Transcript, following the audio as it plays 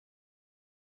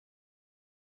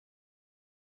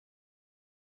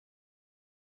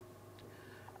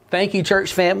Thank you,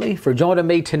 church family, for joining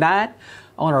me tonight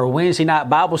on our Wednesday night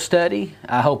Bible study.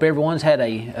 I hope everyone's had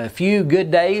a few good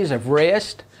days of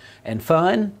rest and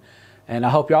fun. And I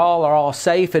hope y'all are all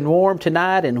safe and warm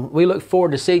tonight. And we look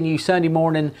forward to seeing you Sunday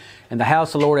morning in the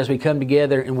house of the Lord as we come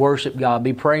together and worship God.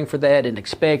 Be praying for that and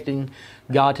expecting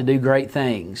God to do great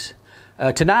things.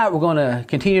 Tonight we're going to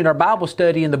continue our Bible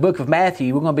study in the book of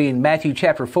Matthew. We're going to be in Matthew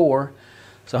chapter 4.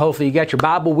 So hopefully you got your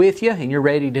Bible with you and you're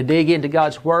ready to dig into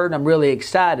God's Word. I'm really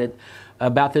excited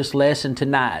about this lesson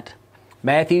tonight.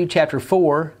 Matthew chapter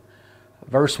 4,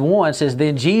 verse 1 says,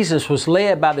 "Then Jesus was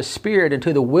led by the Spirit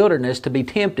into the wilderness to be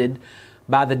tempted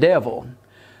by the devil."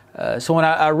 So when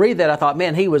I read that, I thought,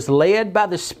 man, he was led by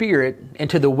the Spirit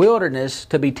into the wilderness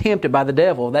to be tempted by the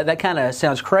devil. That kind of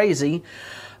sounds crazy.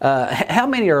 How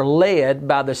many are led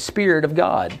by the Spirit of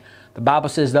God? The Bible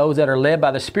says those that are led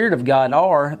by the Spirit of God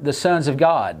are the sons of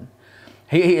God.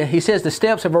 He says the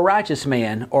steps of a righteous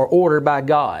man are ordered by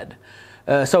God.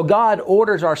 So God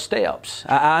orders our steps.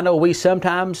 I know we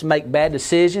sometimes make bad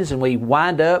decisions and we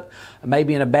wind up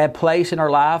maybe in a bad place in our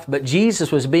life, but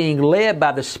Jesus was being led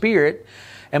by the Spirit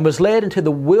and was led into the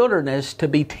wilderness to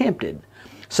be tempted.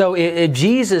 So if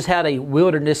Jesus had a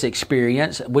wilderness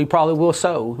experience, we probably will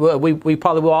so. We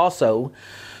probably will also.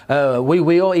 We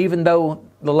will, even though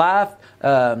the life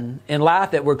in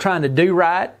life that we're trying to do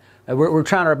right, we're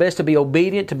trying our best to be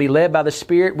obedient, to be led by the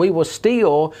Spirit, we will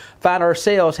still find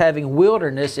ourselves having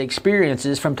wilderness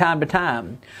experiences from time to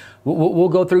time. We'll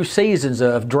go through seasons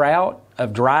of drought,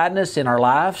 of dryness in our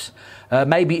lives,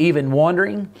 maybe even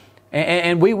wandering,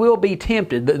 and we will be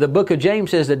tempted. The book of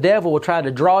James says the devil will try to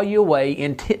draw you away,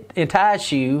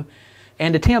 entice you,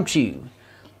 and to tempt you.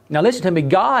 Now listen to me,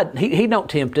 God, He don't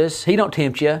tempt us. He don't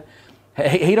tempt you.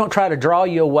 He don't try to draw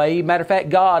you away. Matter of fact,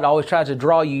 God always tries to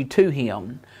draw you to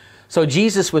Him. So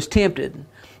Jesus was tempted.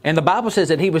 And the Bible says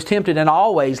that He was tempted in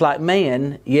all ways like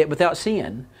man, yet without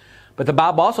sin. But the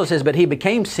Bible also says, but He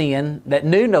became sin that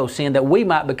knew no sin, that we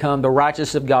might become the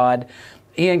righteousness of God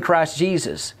in Christ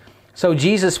Jesus. So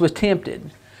Jesus was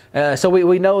tempted. So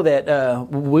we know that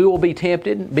we will be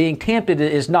tempted. Being tempted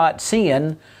is not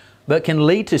sin, but can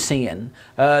lead to sin.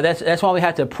 That's why we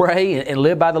have to pray and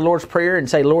live by the Lord's Prayer and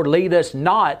say, Lord, lead us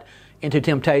not into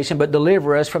temptation, but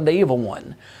deliver us from the evil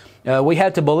one. We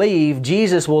have to believe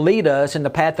Jesus will lead us in the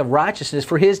path of righteousness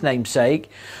for His name's sake.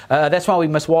 That's why we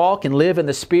must walk and live in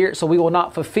the Spirit so we will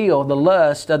not fulfill the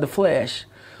lust of the flesh.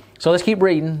 So let's keep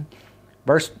reading.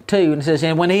 Verse 2, and it says,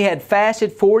 "And when He had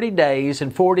fasted 40 days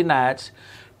and 40 nights,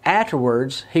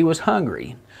 afterwards He was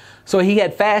hungry." So He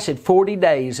had fasted 40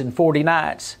 days and 40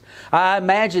 nights. I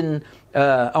imagine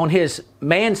on His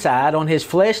man side, on His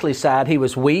fleshly side, He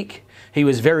was weak. He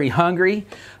was very hungry.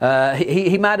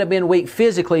 He might have been weak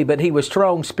physically, but He was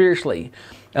strong spiritually.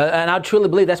 And I truly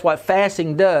believe that's what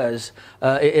fasting does,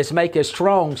 is make us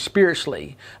strong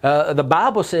spiritually. The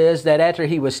Bible says that after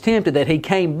He was tempted, that He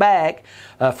came back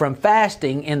from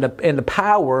fasting in the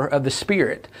power of the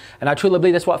Spirit. And I truly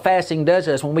believe that's what fasting does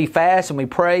to us. When we fast and we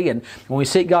pray and when we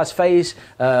seek God's face,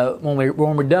 when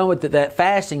we're done with that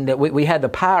fasting, that we have the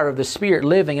power of the Spirit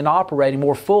living and operating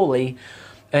more fully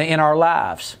in our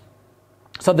lives.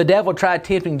 So the devil tried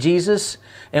tempting Jesus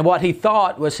in what he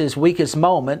thought was his weakest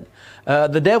moment.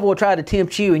 The devil will try to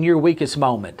tempt you in your weakest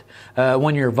moment.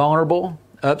 When you're vulnerable,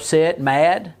 upset,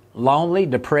 mad, lonely,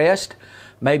 depressed,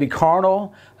 maybe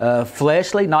carnal,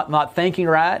 fleshly, not thinking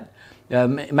right.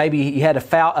 Maybe you had a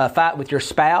fight with your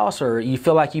spouse, or you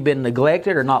feel like you've been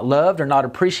neglected or not loved or not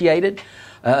appreciated.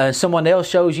 Someone else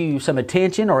shows you some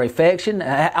attention or affection.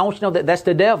 I want you to know that that's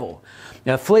the devil.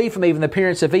 Now, flee from even the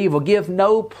appearance of evil. Give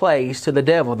no place to the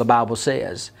devil, the Bible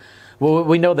says. Well,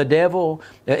 we know the devil,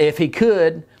 if he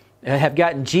could have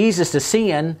gotten Jesus to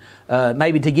sin,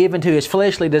 maybe to give into his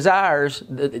fleshly desires,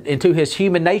 into his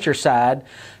human nature side,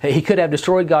 he could have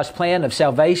destroyed God's plan of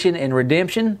salvation and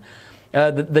redemption.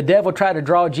 The devil tried to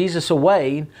draw Jesus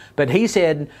away, but he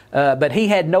said, but he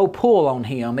had no pull on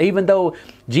him. Even though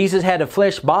Jesus had a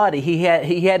flesh body, he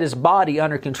had his body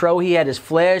under control. He had his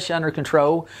flesh under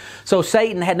control. So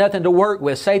Satan had nothing to work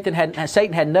with. Satan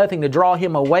had nothing to draw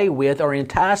him away with or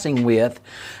entice him with.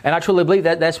 And I truly believe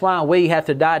that's why we have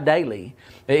to die daily.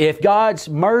 If God's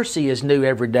mercy is new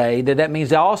every day, that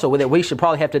means also that we should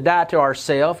probably have to die to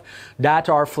ourselves, die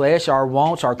to our flesh, our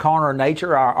wants, our carnal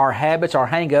nature, our habits, our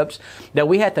hang-ups, that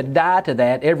we have to die to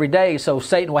that every day so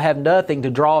Satan will have nothing to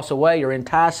draw us away or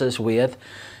entice us with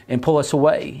and pull us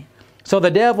away. So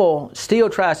the devil still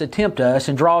tries to tempt us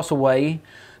and draw us away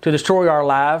to destroy our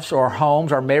lives, our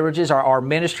homes, our marriages, our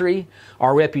ministry,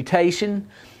 our reputation.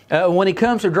 When he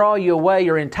comes to draw you away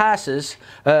or entice us,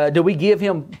 do we give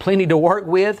him plenty to work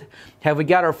with? Have we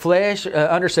got our flesh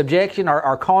under subjection,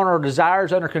 our carnal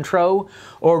desires under control?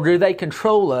 Or do they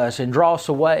control us and draw us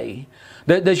away?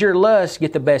 Does your lust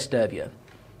get the best of you?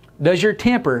 Does your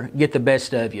temper get the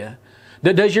best of you?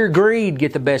 Does your greed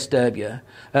get the best of you?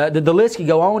 The list can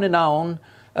go on and on.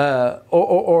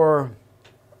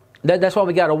 That's why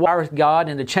we got to walk with God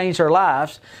and to change our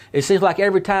lives. It seems like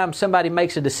every time somebody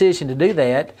makes a decision to do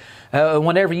that,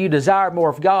 whenever you desire more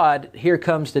of God, here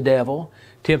comes the devil.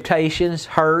 Temptations,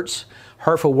 hurts,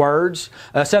 hurtful words.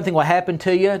 Something will happen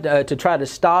to you to try to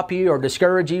stop you or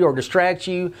discourage you or distract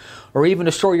you or even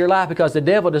destroy your life, because the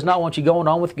devil does not want you going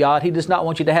on with God. He does not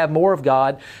want you to have more of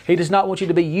God. He does not want you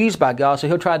to be used by God. So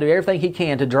he'll try to do everything he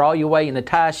can to draw you away and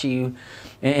entice you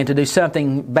and to do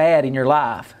something bad in your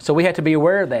life. So we have to be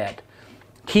aware of that.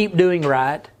 Keep doing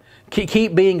right.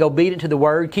 Keep being obedient to the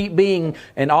Word. Keep being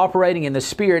and operating in the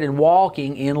Spirit and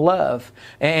walking in love.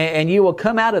 And you will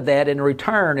come out of that and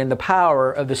return in the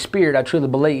power of the Spirit, I truly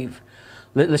believe.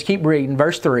 Let's keep reading.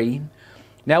 Verse 3.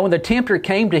 Now when the tempter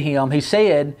came to him, he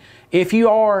said, "If you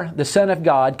are the Son of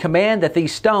God, command that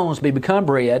these stones be become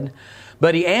bread."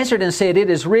 But he answered and said,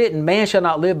 "It is written, man shall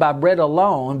not live by bread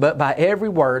alone, but by every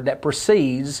word that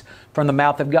proceeds from the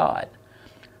mouth of God."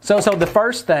 So the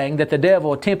first thing that the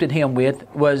devil tempted him with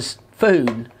was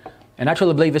food. And I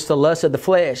truly believe it's the lust of the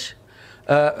flesh.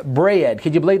 Bread.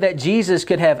 Could you believe that Jesus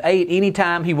could have ate any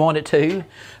time he wanted to?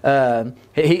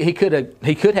 He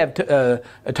could have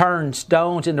turned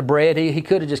stones into bread. He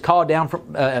could have just called down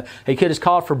he could have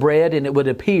called for bread and it would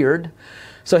have appeared.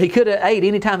 So he could have ate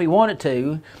any time he wanted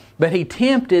to, but he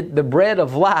tempted the bread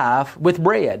of life with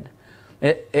bread.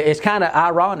 It's kind of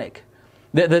ironic.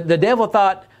 The devil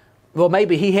thought, well,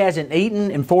 maybe he hasn't eaten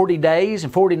in 40 days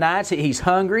and 40 nights. He's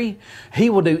hungry. He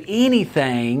will do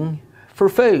anything for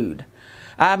food.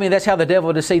 I mean, that's how the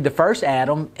devil deceived the first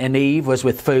Adam and Eve, was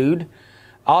with food.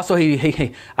 Also,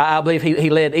 I believe he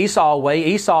led Esau away.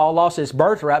 Esau lost his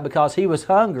birthright because he was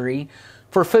hungry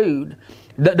for food.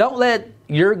 Don't let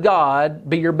your God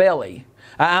be your belly.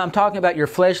 I'm talking about your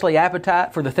fleshly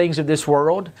appetite for the things of this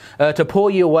world, to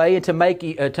pull you away and to make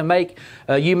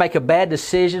you make a bad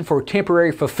decision for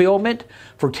temporary fulfillment,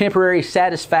 for temporary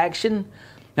satisfaction.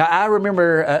 Now, I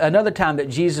remember another time that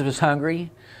Jesus was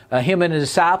hungry. Him and his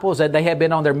disciples, they had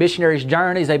been on their missionaries'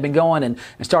 journeys. They've been going and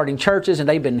starting churches, and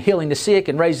they've been healing the sick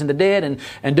and raising the dead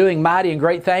and doing mighty and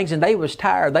great things. And they was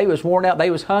tired. They was worn out.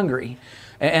 They was hungry.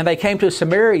 And they came to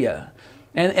Samaria.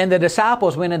 And the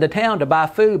disciples went into town to buy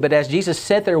food, but as Jesus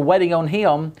sat there waiting on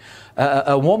him,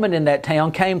 a woman in that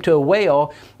town came to a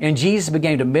well, and Jesus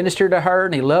began to minister to her,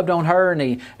 and he loved on her,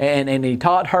 and he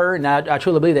taught her, and I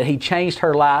truly believe that he changed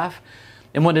her life.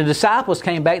 And when the disciples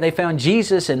came back, they found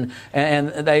Jesus, and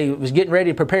they was getting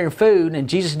ready to prepare food, and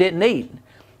Jesus didn't eat.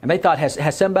 And they thought,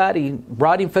 has somebody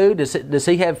brought him food? Does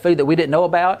he have food that we didn't know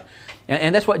about?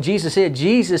 And that's what Jesus said.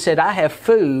 Jesus said, "I have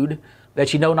food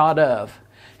that you know not of."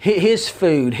 His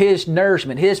food, His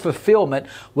nourishment, His fulfillment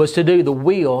was to do the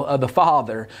will of the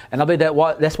Father. And I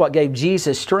believe that's what gave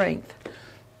Jesus strength.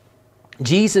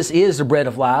 Jesus is the bread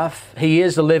of life. He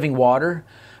is the living water.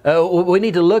 We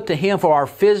need to look to Him for our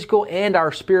physical and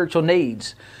our spiritual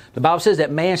needs. The Bible says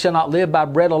that man shall not live by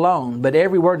bread alone, but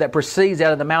every word that proceeds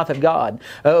out of the mouth of God.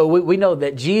 We know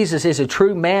that Jesus is a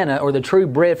true manna, or the true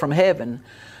bread from heaven.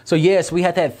 So yes, we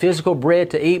have to have physical bread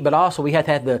to eat, but also we have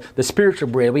to have the spiritual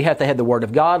bread. We have to have the Word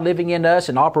of God living in us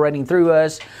and operating through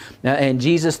us, and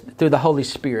Jesus through the Holy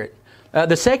Spirit.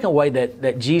 The second way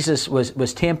that Jesus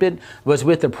was tempted was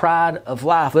with the pride of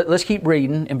life. Let's keep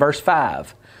reading in verse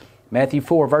 5. Matthew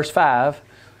 4, verse 5.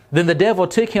 Then the devil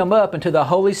took him up into the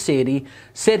holy city,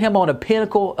 set him on a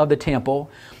pinnacle of the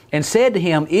temple, and said to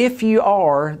him, "If you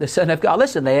are the Son of God,"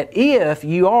 listen to that, "if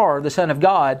you are the Son of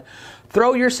God,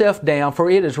 throw yourself down, for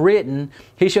it is written,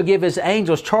 He shall give His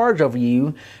angels charge over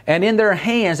you, and in their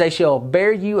hands they shall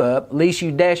bear you up, lest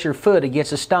you dash your foot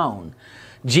against a stone."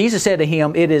 Jesus said to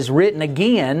him, "It is written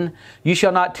again, you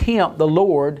shall not tempt the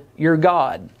Lord your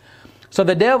God." So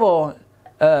the devil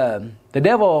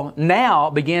now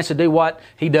begins to do what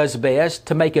he does best,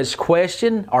 to make us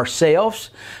question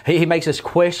ourselves. He makes us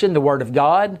question the Word of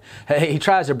God. He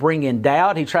tries to bring in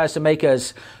doubt. He tries to make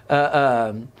us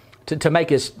to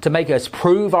make us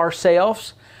prove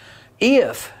ourselves.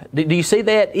 Do you see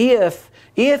that?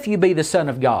 If you be the Son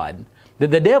of God,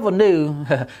 the devil knew.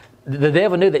 The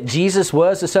devil knew that Jesus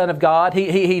was the Son of God.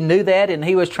 He knew that, and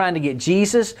he was trying to get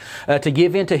Jesus to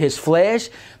give in to his flesh.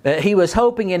 He was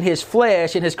hoping in his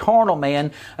flesh, in his carnal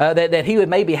man, that he would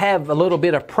maybe have a little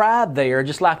bit of pride there,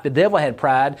 just like the devil had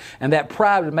pride, and that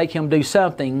pride would make him do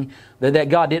something that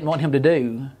God didn't want him to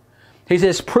do. He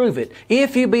says, prove it.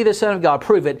 If you be the Son of God,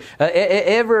 prove it.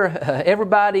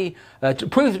 Everybody,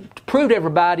 prove to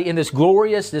everybody in this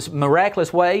glorious, this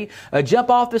miraculous way, jump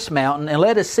off this mountain and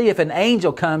let us see if an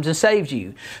angel comes and saves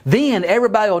you. Then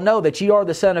everybody will know that you are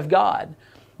the Son of God.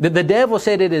 The devil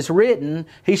said, it is written,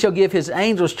 he shall give his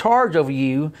angels charge over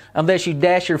you unless you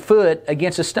dash your foot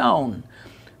against a stone.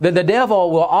 The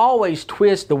devil will always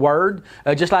twist the word,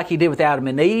 just like he did with Adam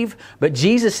and Eve. But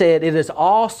Jesus said, it is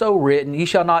also written, you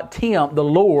shall not tempt the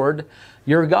Lord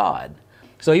your God.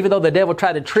 So even though the devil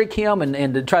tried to trick him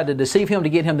and to try to deceive him to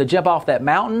get him to jump off that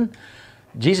mountain,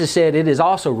 Jesus said, it is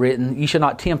also written, you shall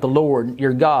not tempt the Lord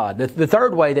your God. The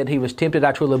third way that he was tempted,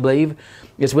 I truly believe,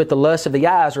 is with the lust of the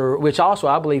eyes, or which also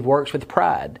I believe works with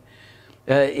pride.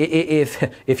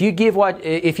 If you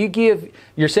give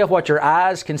yourself what your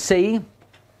eyes can see,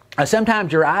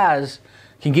 sometimes your eyes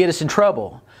can get us in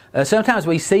trouble. Sometimes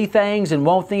we see things and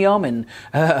want them,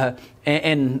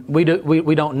 and we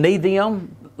don't need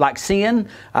them, like sin.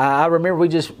 I remember we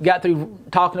just got through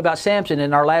talking about Samson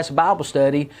in our last Bible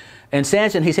study, and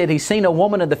Samson, he said he's seen a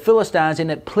woman of the Philistines,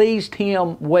 and it pleased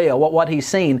him well. What he's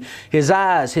seen, his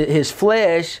eyes, his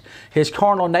flesh, his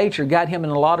carnal nature got him in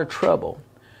a lot of trouble.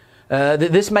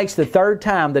 This makes the third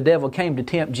time the devil came to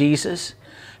tempt Jesus.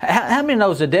 How many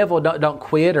knows the devil don't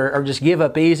quit or just give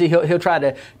up easy? He'll try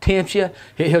to tempt you.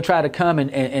 He'll try to come and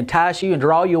entice you and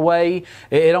draw you away.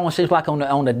 It almost seems like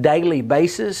on a daily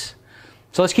basis.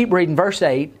 So let's keep reading verse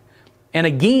 8. And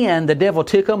again, the devil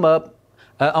took him up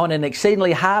on an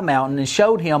exceedingly high mountain and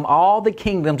showed him all the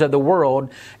kingdoms of the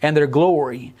world and their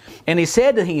glory. And he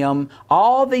said to him,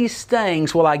 all these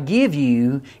things will I give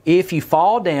you if you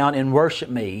fall down and worship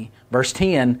me. Verse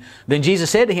 10, then Jesus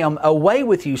said to him, away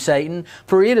with you, Satan,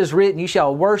 for it is written, you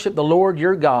shall worship the Lord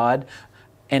your God,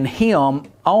 and Him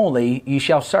only you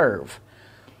shall serve.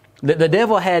 The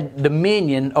devil had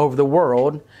dominion over the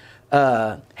world.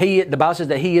 The Bible says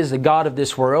that he is the God of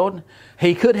this world.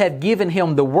 He could have given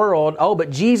him the world. But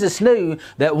Jesus knew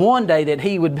that one day that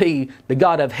he would be the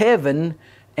God of heaven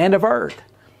and of earth.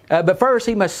 But first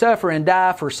he must suffer and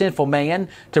die for sinful man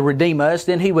to redeem us.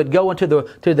 Then he would go into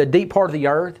the deep part of the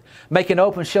earth, make an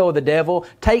open show of the devil,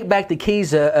 take back the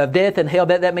keys of death and hell.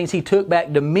 That means he took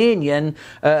back dominion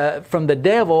from the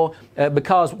devil,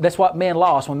 because that's what man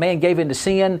lost. When man gave into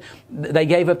sin, they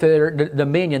gave up their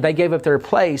dominion. They gave up their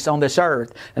place on this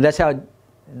earth. And that's how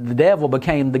the devil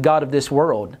became the God of this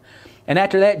world. And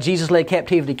after that, Jesus led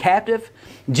captivity captive.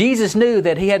 Jesus knew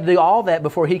that he had to do all that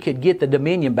before he could get the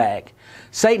dominion back.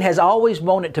 Satan has always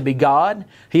wanted to be God.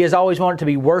 He has always wanted to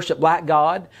be worshipped like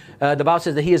God. The Bible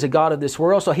says that he is a God of this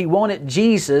world. So he wanted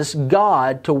Jesus,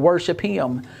 God, to worship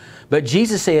him. But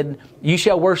Jesus said, you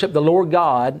shall worship the Lord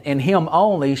God, and Him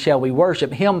only shall we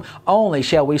worship. Him only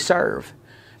shall we serve.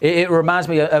 It reminds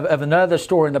me of another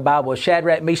story in the Bible,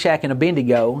 Shadrach, Meshach, and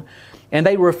Abednego. And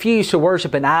they refused to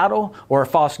worship an idol or a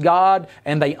false god,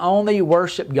 and they only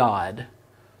worship God.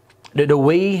 Do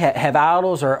we have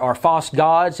idols or false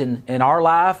gods in our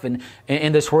life and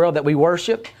in this world that we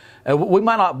worship? We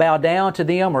might not bow down to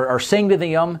them or sing to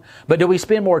them, but do we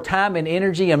spend more time and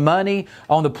energy and money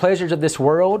on the pleasures of this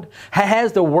world?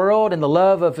 Has the world and the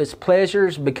love of its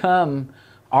pleasures become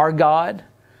our God?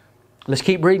 Let's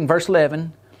keep reading verse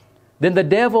 11. Then the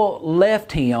devil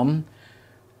left him.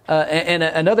 And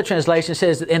another translation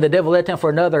says, and the devil left him for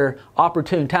another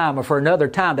opportune time, or for another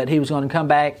time that he was going to come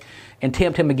back and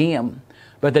tempt him again.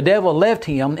 But the devil left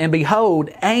him, and behold,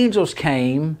 angels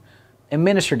came and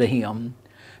ministered to him.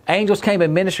 Angels came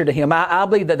and ministered to him. I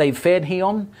believe that they fed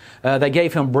him. They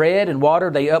gave him bread and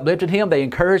water. They uplifted him. They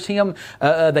encouraged him.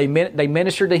 They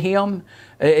ministered to him.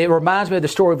 It reminds me of the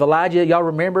story of Elijah. Y'all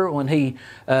remember when he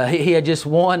had just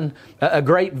won a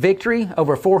great victory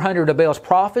over 400 of Baal's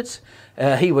prophets.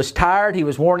 He was tired. He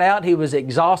was worn out. He was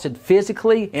exhausted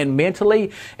physically and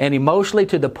mentally and emotionally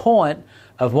to the point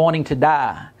of wanting to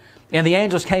die. And the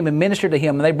angels came and ministered to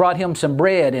him, and they brought him some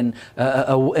bread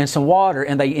and some water,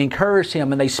 and they encouraged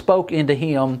him, and they spoke into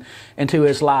him and to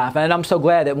his life. And I'm so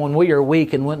glad that when we are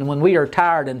weak and when we are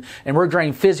tired and we're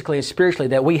drained physically and spiritually,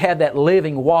 that we have that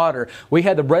living water. We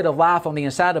have the bread of life on the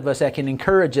inside of us that can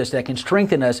encourage us, that can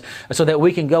strengthen us, so that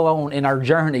we can go on in our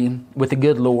journey with the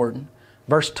good Lord.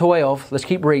 Verse 12, let's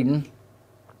keep reading.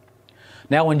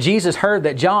 Now when Jesus heard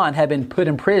that John had been put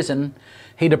in prison,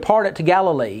 he departed to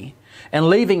Galilee. And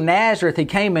leaving Nazareth, he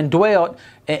came and dwelt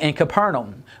in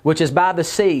Capernaum, which is by the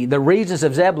sea, the regions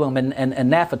of Zebulun and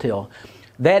Naphtali,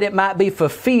 that it might be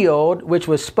fulfilled, which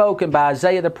was spoken by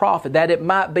Isaiah the prophet. That it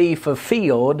might be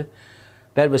fulfilled,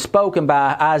 that was spoken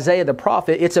by Isaiah the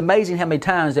prophet. It's amazing how many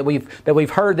times that we've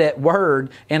heard that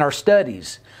word in our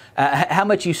studies. How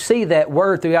much you see that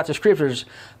word throughout the Scriptures.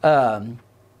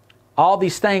 all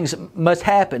these things must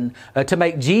happen to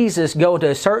make Jesus go into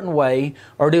a certain way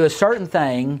or do a certain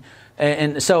thing,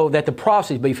 and so that the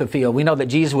prophecies be fulfilled. We know that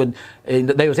Jesus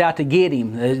they was out to get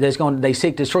him. They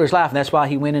seek to destroy his life, and that's why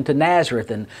he went into Nazareth.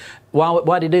 And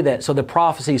why did he do that? So the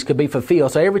prophecies could be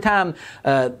fulfilled. So every time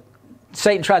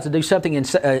Satan tries to do something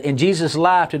in Jesus'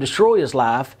 life to destroy his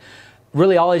life,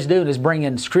 really all he's doing is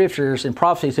bringing scriptures and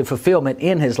prophecies to fulfillment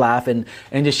in his life and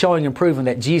just showing and proving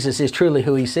that Jesus is truly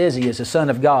who he says he is, the Son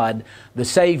of God, the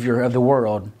Savior of the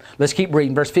world. Let's keep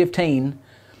reading. Verse 15,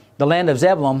 the land of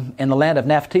Zebulun and the land of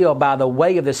Naphtali by the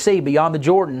way of the sea beyond the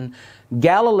Jordan,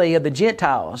 Galilee of the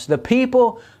Gentiles. The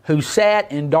people who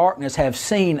sat in darkness have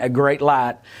seen a great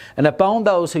light. And upon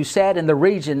those who sat in the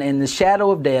region in the shadow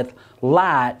of death,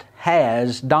 light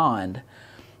has dawned.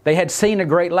 They had seen a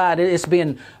great light. It's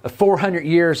been 400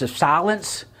 years of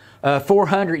silence,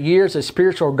 400 years of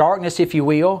spiritual darkness, if you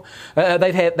will.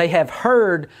 They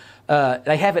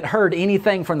haven't heard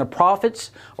anything from the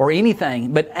prophets or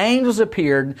anything, but angels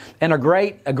appeared and a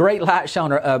great light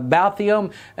shone about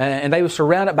them, and they were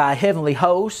surrounded by a heavenly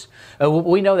host.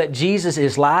 We know that Jesus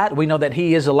is light. We know that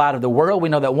He is the light of the world. We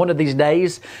know that one of these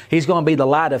days He's going to be the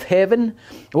light of heaven.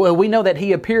 We know that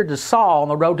He appeared to Saul on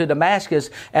the road to Damascus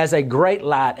as a great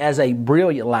light, as a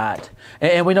brilliant light.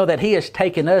 And we know that He has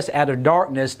taken us out of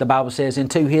darkness, the Bible says,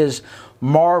 into His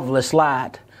marvelous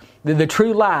light. The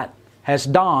true light has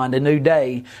dawned, a new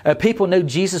day. People knew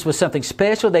Jesus was something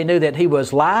special. They knew that He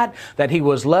was light, that He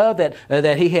was love,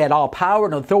 that He had all power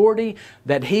and authority,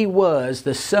 that He was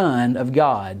the Son of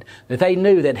God, that they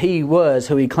knew that He was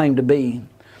who He claimed to be.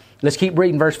 Let's keep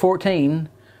reading verse 14.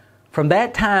 From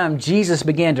that time, Jesus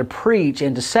began to preach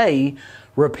and to say,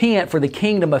 repent, for the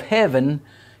kingdom of heaven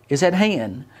is at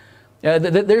hand.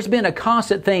 There's been a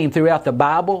constant theme throughout the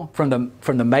Bible, from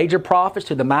the major prophets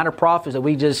to the minor prophets that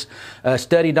we just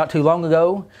studied not too long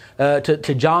ago,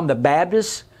 to John the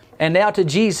Baptist, and now to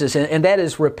Jesus, and that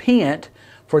is repent,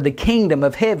 for the kingdom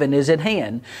of heaven is at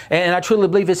hand. And I truly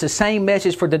believe it's the same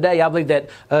message for today. I believe that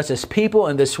us as people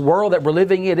in this world that we're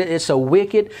living in, it's so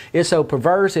wicked, it's so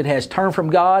perverse, it has turned from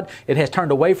God, it has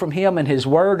turned away from Him and His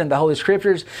Word and the Holy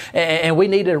Scriptures, and we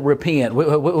need to repent.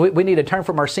 We need to turn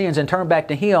from our sins and turn back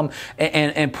to Him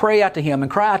and pray out to Him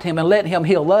and cry out to Him and let Him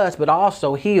heal us, but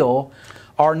also heal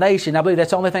our nation. I believe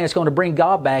that's the only thing that's going to bring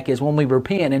God back is when we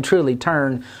repent and truly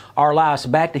turn our lives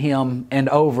back to Him and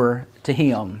over to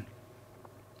Him.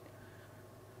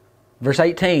 Verse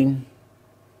 18,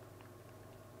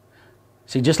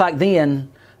 see, just like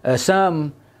then,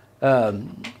 some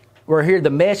will hear the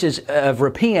message of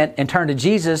repent and turn to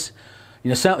Jesus. You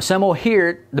know, some will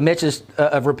hear the message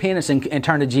of repentance and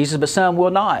turn to Jesus, but some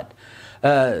will not.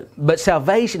 But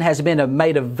salvation has been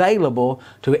made available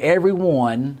to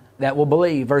everyone that will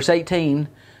believe. Verse 18,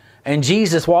 and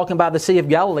Jesus, walking by the Sea of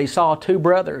Galilee, saw two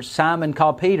brothers, Simon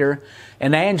called Peter,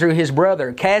 and Andrew his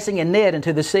brother, casting a net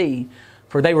into the sea,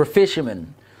 for they were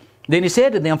fishermen. Then He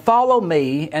said to them, follow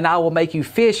me, and I will make you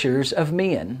fishers of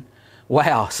men.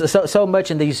 Wow, so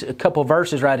much in these couple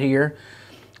verses right here.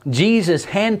 Jesus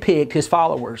handpicked His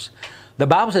followers. The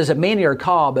Bible says that many are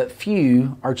called, but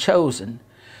few are chosen.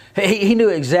 He knew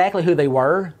exactly who they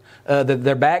were,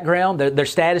 their background, their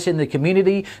status in the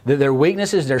community, their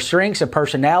weaknesses, their strengths, their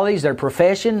personalities, their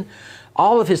profession.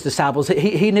 All of His disciples,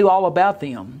 He knew all about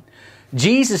them.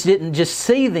 Jesus didn't just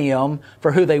see them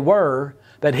for who they were,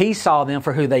 but He saw them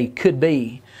for who they could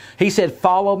be. He said,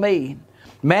 follow me.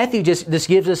 Matthew just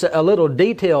gives us a little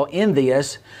detail in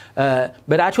this,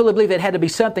 but I truly believe it had to be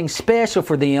something special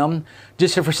for them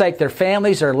just to forsake their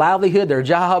families, their livelihood, their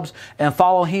jobs, and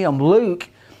follow Him. Luke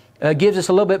gives us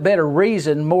a little bit better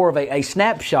reason, more of a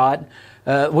snapshot.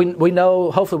 We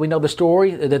know, hopefully we know the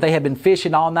story, that they had been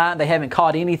fishing all night. They haven't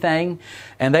caught anything.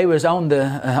 And they was on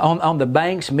the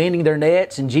banks mending their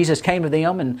nets. And Jesus came to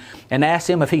them and asked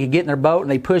them if He could get in their boat.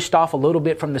 And they pushed off a little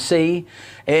bit from the sea.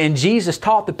 And Jesus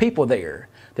taught the people there.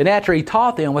 Then after He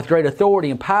taught them with great authority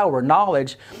and power and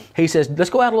knowledge, He says, let's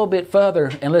go out a little bit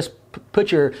further and let's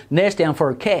put your nets down for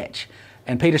a catch.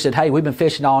 And Peter said, hey, we've been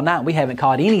fishing all night. We haven't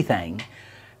caught anything.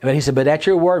 But He said, but at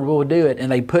your word, we'll do it.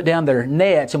 And they put down their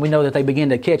nets, and we know that they began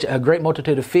to catch a great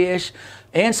multitude of fish,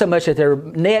 and so much that their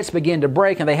nets began to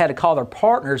break, and they had to call their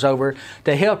partners over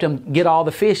to help them get all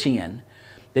the fish in.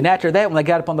 Then after that, when they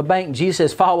got up on the bank, Jesus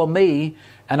says, follow me,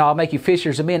 and I'll make you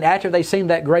fishers of men. After they seen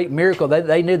that great miracle,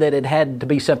 they knew that it had to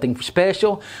be something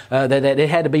special, that it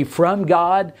had to be from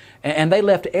God, and they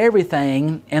left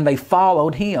everything, and they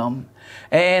followed Him.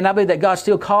 And I believe that God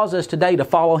still calls us today to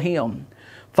follow Him.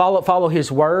 Follow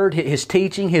His Word, His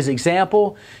teaching, His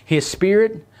example, His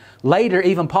Spirit. Later,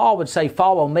 even Paul would say,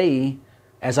 follow me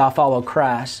as I follow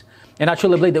Christ. And I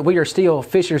truly believe that we are still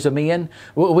fishers of men.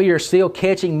 We are still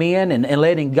catching men and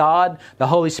letting God, the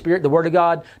Holy Spirit, the Word of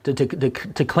God,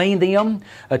 to clean them,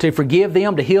 to forgive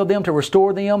them, to heal them, to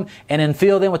restore them, and then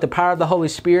fill them with the power of the Holy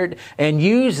Spirit and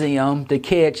use them to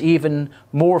catch even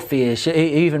more fish,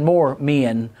 even more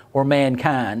men or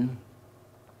mankind.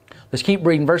 Let's keep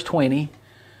reading verse 20.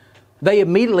 They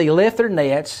immediately left their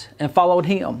nets and followed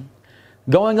him.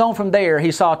 Going on from there,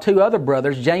 he saw two other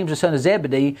brothers, James the son of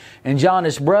Zebedee, and John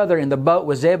his brother, in the boat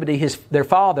with Zebedee their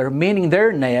father, mending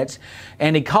their nets.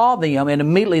 And he called them, and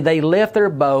immediately they left their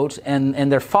boats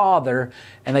and their father,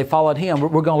 and they followed him.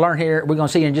 We're going to learn here, we're going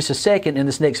to see in just a second in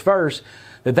this next verse,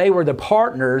 that they were the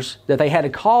partners that they had to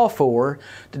call for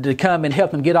to come and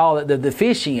help them get all the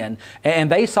fish in.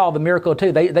 And they saw the miracle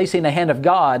too. They seen the hand of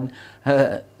God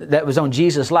that was on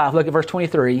Jesus' life. Look at verse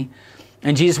 23.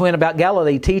 And Jesus went about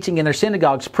Galilee, teaching in their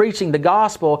synagogues, preaching the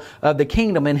gospel of the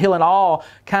kingdom, and healing all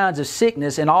kinds of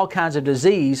sickness and all kinds of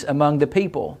disease among the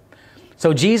people.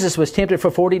 So Jesus was tempted for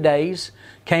 40 days,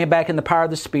 came back in the power of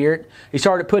the Spirit. He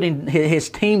started putting his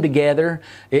team together.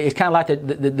 It's kind of like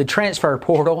the transfer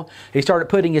portal. He started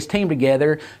putting his team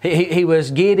together. He was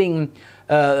getting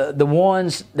the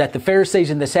ones that the Pharisees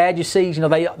and the Sadducees,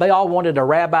 they all wanted a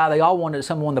rabbi. They all wanted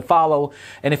someone to follow.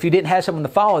 And if you didn't have someone to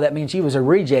follow, that means you was a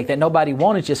reject, that nobody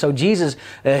wanted you. So Jesus,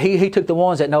 he took the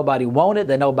ones that nobody wanted,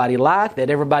 that nobody liked, that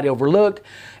everybody overlooked,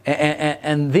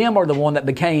 and them are the one that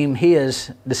became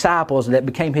his disciples, that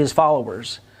became his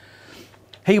followers.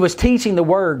 He was teaching the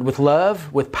Word with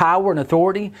love, with power and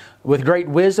authority, with great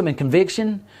wisdom and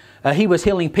conviction. He was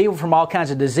healing people from all kinds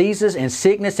of diseases and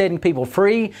sickness, setting people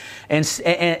free.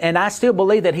 And I still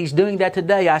believe that He's doing that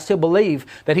today. I still believe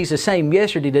that He's the same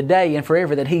yesterday, today, and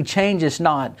forever, that He changes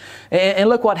not. And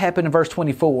look what happened in verse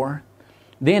 24.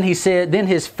 Then he said, then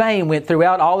His fame went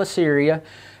throughout all Assyria,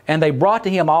 and they brought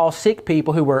to Him all sick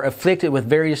people who were afflicted with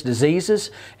various diseases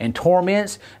and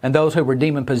torments, and those who were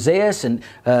demon-possessed, and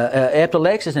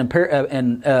epileptics, and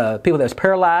people that was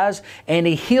paralyzed, and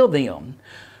He healed them.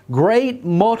 Great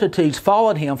multitudes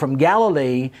followed Him from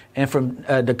Galilee and from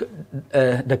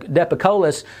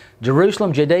Decapolis,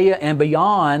 Jerusalem, Judea, and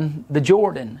beyond the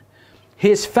Jordan.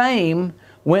 His fame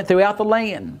went throughout the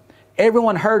land.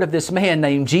 Everyone heard of this man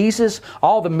named Jesus,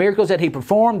 all the miracles that He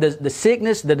performed, the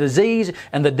sickness, the disease,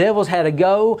 and the devils had to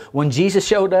go when Jesus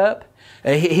showed up.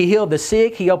 He healed the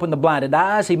sick. He opened the blinded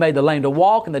eyes. He made the lame to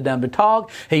walk and the dumb to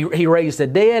talk. He raised the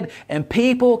dead. And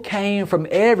people came from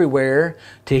everywhere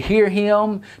to hear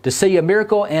Him, to see a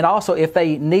miracle, and also if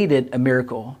they needed a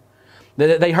miracle.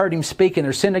 They heard Him speak in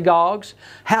their synagogues.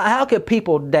 How could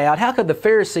people doubt? How could the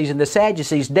Pharisees and the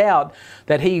Sadducees doubt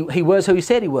that He was who He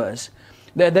said He was?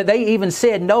 They even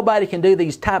said nobody can do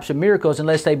these types of miracles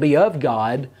unless they be of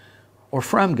God or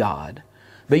from God.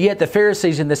 But yet the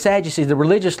Pharisees and the Sadducees, the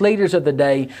religious leaders of the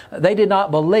day, they did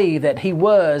not believe that He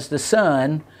was the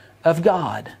Son of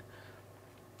God.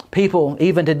 People,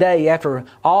 even today, after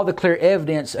all the clear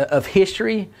evidence of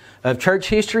history, of church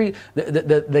history,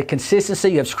 the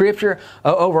consistency of Scripture,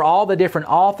 over all the different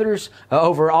authors,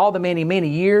 over all the many, many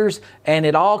years, and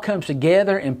it all comes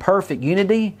together in perfect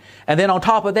unity. And then on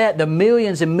top of that, the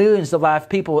millions and millions of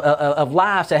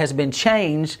lives that has been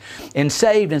changed and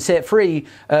saved and set free,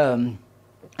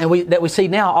 that we see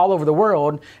now all over the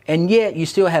world, and yet you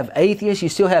still have atheists, you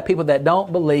still have people that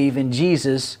don't believe in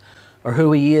Jesus or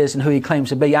who He is and who He claims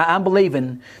to be. I'm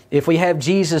believing if we have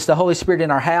Jesus, the Holy Spirit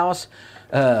in our house,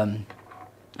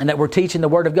 and that we're teaching the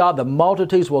Word of God, the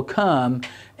multitudes will come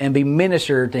and be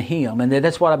ministered to Him. And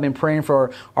that's what I've been praying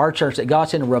for our church, that God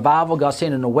send a revival, God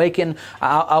send an awakening.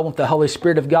 I want the Holy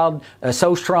Spirit of God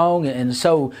so strong and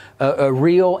so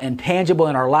real and tangible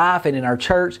in our life and in our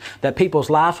church, that people's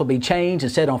lives will be changed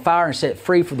and set on fire and set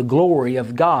free for the glory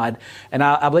of God. And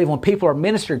I believe when people are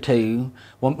ministered to,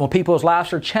 when people's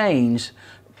lives are changed,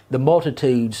 the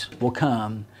multitudes will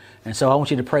come. And so I want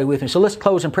you to pray with me. So let's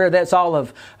close in prayer. That's all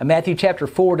of Matthew chapter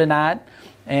 4 tonight.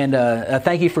 And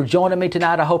thank you for joining me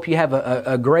tonight. I hope you have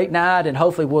a great night, and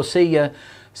hopefully we'll see you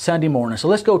Sunday morning. So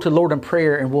let's go to the Lord in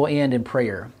prayer, and we'll end in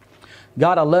prayer.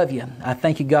 God, I love You. I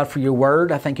thank You, God, for Your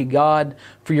Word. I thank You, God,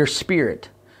 for Your Spirit.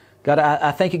 God, I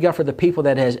thank You, God, for the people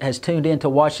that has tuned in to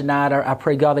watch tonight. I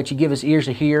pray, God, that You give us ears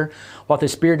to hear what the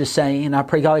Spirit is saying. And I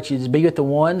pray, God, that You just be with the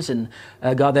ones, and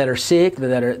God, that are sick,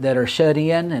 that are shut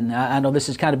in. And I know this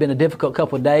has kind of been a difficult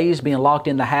couple of days, being locked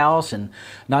in the house and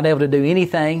not able to do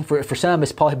anything. For some,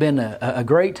 it's probably been a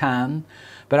great time.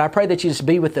 But I pray that You just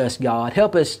be with us, God.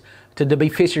 Help us to be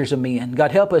fishers of men.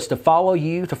 God, help us to follow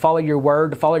you, to follow your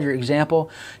word, to follow your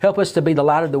example. Help us to be the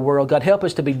light of the world. God, help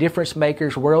us to be difference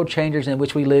makers, world changers in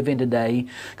which we live in today.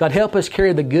 God, help us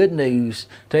carry the good news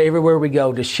to everywhere we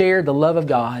go, to share the love of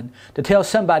God, to tell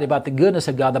somebody about the goodness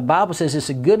of God. The Bible says it's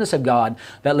the goodness of God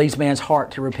that leads man's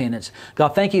heart to repentance. God,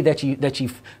 thank you that you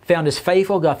found us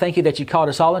faithful. God, thank you that you called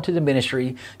us all into the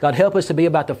ministry. God, help us to be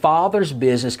about the Father's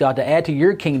business, God, to add to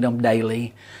your kingdom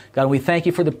daily. God, we thank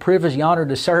you for the privilege, the honor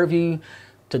to serve you,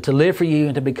 to live for you,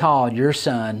 and to be called your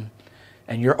son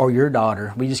and your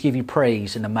daughter. We just give you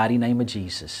praise in the mighty name of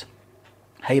Jesus.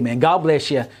 Amen. God bless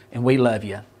you, and we love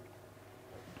you.